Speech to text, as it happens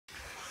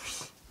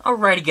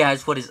Alrighty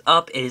guys, what is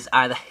up? It is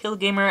I, the Hill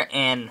Gamer,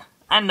 and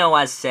I know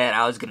I said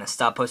I was gonna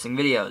stop posting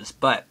videos,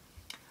 but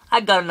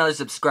I got another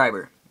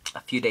subscriber a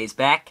few days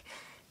back,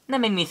 and that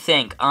made me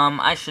think,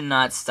 I should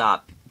not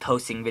stop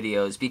posting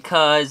videos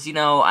because,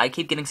 I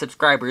keep getting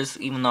subscribers,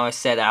 even though I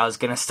said I was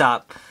gonna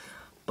stop,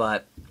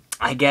 but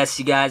I guess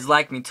you guys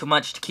like me too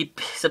much to keep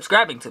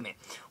subscribing to me,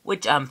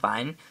 which I'm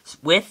fine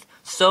with,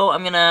 so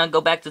I'm gonna go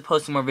back to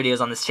posting more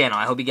videos on this channel.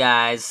 I hope you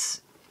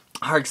guys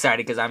are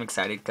excited, because I'm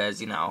excited,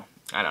 because,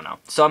 I don't know.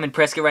 So I'm in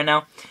Prescott right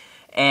now,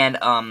 and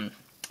I'm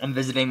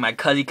visiting my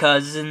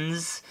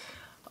cousins.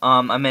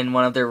 I'm in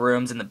one of their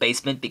rooms in the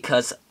basement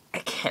because I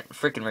can't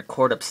freaking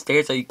record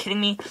upstairs. Are you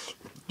kidding me?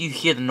 You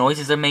hear the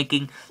noises they're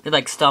making. They're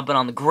like stomping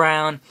on the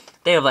ground.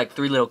 They have like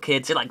 3 little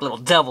kids. They're like little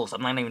devils.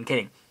 I'm not even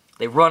kidding.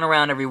 They run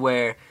around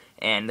everywhere,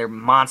 and they're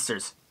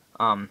monsters.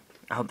 I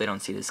hope they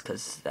don't see this,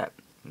 because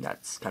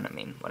that's kind of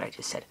mean what I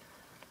just said.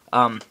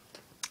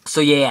 So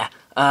yeah,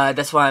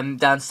 that's why I'm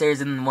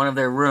downstairs in one of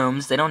their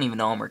rooms. They don't even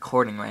know I'm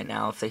recording right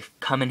now. If they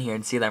come in here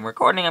and see that I'm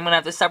recording, I'm gonna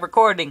have to stop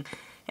recording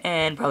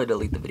and probably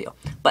delete the video.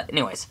 But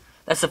anyways,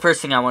 that's the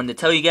first thing I wanted to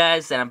tell you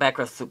guys, that I'm back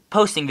with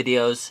posting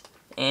videos.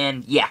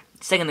 And yeah,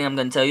 second thing I'm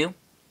gonna tell you,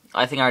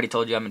 I think I already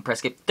told you I'm in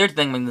Prescott. Third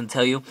thing I'm gonna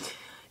tell you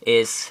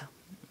is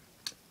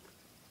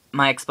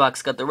my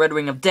Xbox got the Red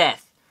Ring of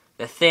Death,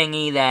 the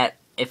thingy that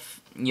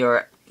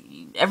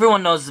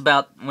everyone knows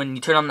about when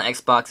you turn on the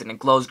Xbox and it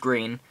glows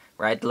green.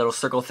 Right, the little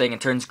circle thing,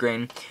 it turns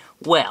green.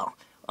 Well,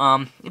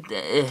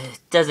 it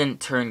doesn't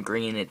turn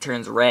green, it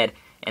turns red,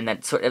 and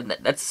that's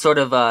sort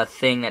of a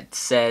thing that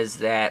says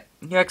that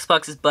your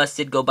Xbox is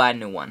busted, go buy a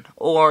new one,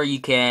 or you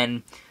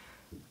can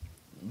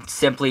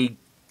simply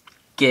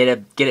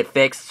get it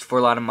fixed for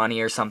a lot of money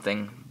or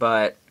something.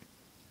 But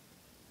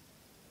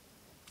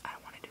I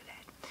don't want to do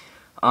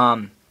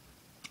that.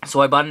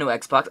 So I bought a new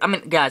Xbox. I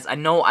mean, guys, I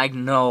know I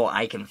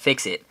can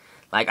fix it.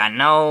 Like, I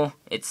know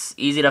it's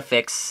easy to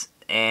fix,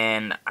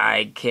 and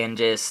I can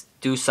just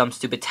do some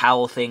stupid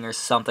towel thing or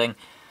something.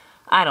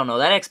 I don't know.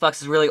 That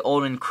Xbox is really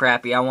old and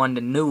crappy. I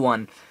wanted a new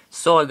one.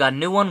 So I got a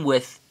new one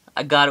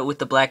I got it with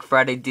the Black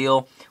Friday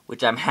deal,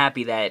 which I'm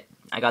happy that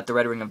I got the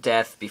Red Ring of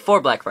Death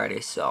before Black Friday,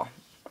 so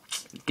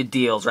good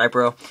deals, right,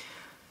 bro?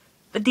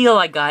 The deal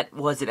I got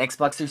was an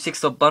Xbox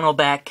 360 bundle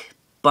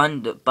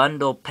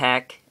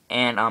pack,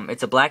 and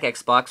it's a black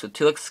Xbox with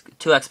two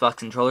Xbox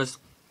controllers.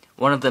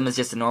 One of them is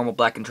just a normal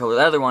black controller.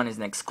 The other one is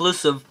an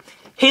exclusive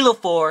Halo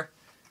 4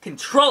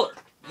 controller.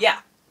 Yeah,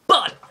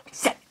 but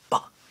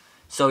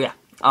so yeah,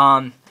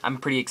 I'm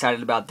pretty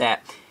excited about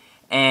that.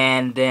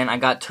 And then I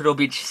got Turtle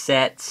Beach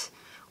set,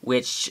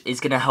 which is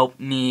gonna help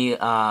me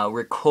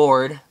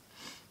record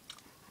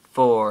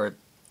for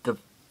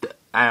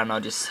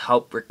just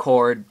help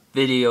record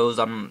videos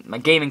on my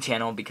gaming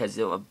channel, because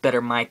of a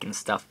better mic and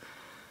stuff.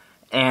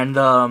 And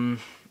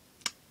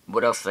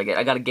what else did I get?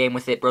 I got a game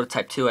with it,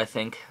 Prototype 2, I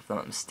think, if I'm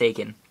not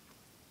mistaken,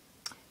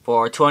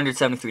 for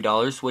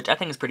 $273, which I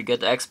think is pretty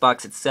good. The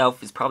Xbox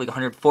itself is probably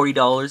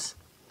 $140,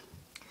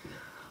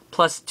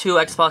 plus two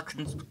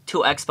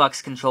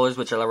Xbox controllers,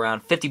 which are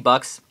around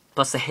 $50,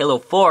 plus the Halo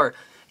 4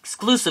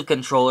 exclusive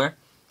controller.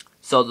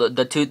 So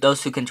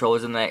those two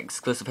controllers and the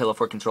exclusive Halo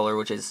 4 controller,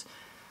 which is,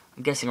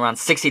 I'm guessing, around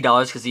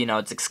 $60, because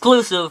it's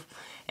exclusive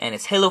and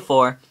it's Halo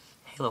 4.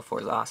 Halo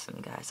 4 is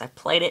awesome, guys. I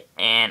played it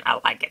and I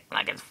like it.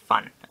 It's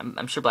fun.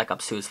 I'm sure Black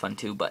Ops 2 is fun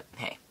too, but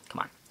hey, come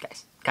on,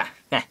 guys.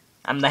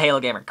 I'm the Halo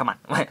Gamer, come on.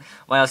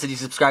 Why else did you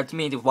subscribe to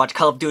me? To watch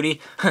Call of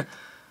Duty?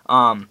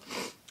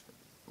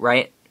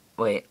 Right?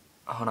 Wait,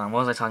 hold on,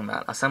 what was I talking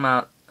about? I was talking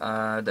about,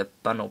 the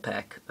bundle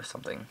pack or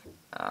something.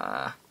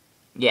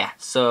 Yeah,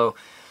 so,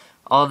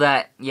 all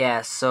that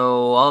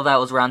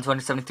was around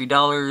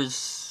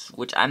 $273,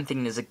 which I'm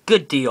thinking is a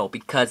good deal,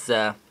 because,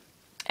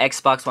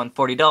 Xbox One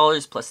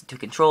 $40, plus the 2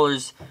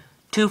 controllers,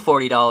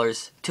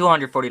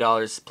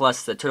 $240,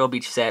 plus the Turtle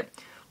Beach set,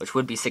 which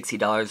would be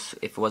 $60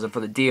 if it wasn't for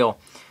the deal.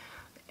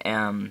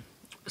 So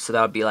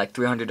that would be like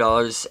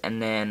 $300,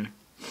 and then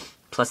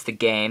plus the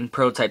game,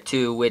 Prototype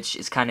 2, which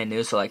is kind of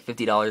new, so like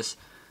 $50.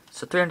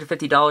 So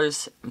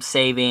 $350, I'm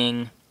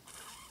saving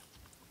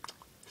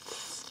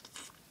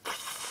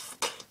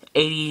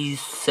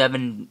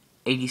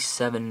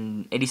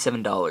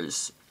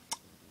 $87.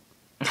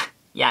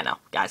 Yeah, I know,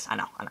 guys, I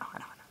know.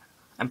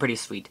 I'm pretty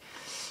sweet.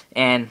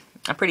 And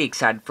I'm pretty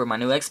excited for my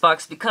new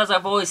Xbox, because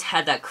I've always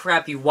had that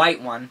crappy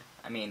white one.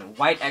 I mean,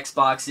 white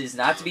Xboxes,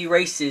 not to be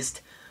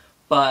racist,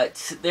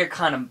 but they're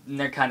kind of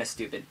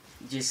stupid.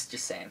 Just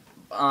saying.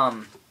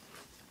 Nah,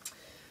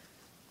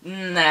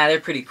 they're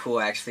pretty cool,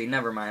 actually.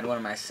 Never mind. What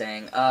am I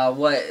saying?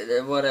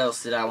 What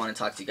else did I want to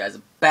talk to you guys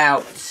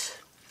about?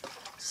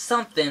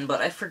 Something,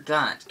 but I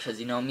forgot, because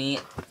you know me,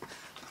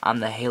 I'm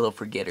the Halo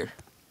forgetter.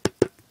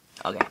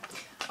 Okay.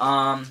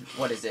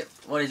 What is it?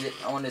 I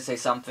wanted to say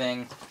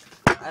something.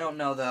 I don't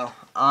know, though.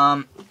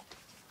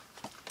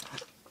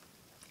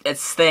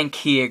 Let's think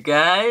here,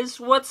 guys.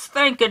 What's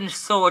thinking,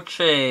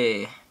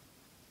 Sochi?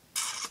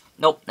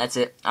 Nope, that's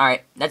it.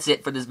 Alright, that's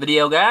it for this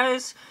video,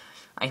 guys.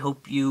 I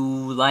hope you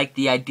like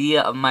the idea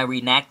of my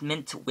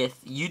reenactment with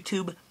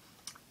YouTube,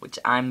 which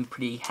I'm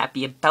pretty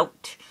happy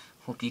about.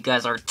 Hope you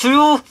guys are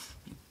too.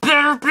 You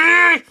better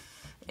be!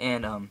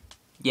 And,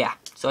 yeah.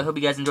 So I hope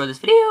you guys enjoyed this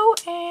video,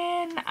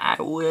 and I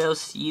will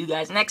see you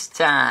guys next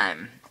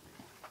time.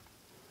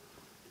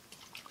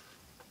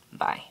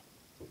 Bye.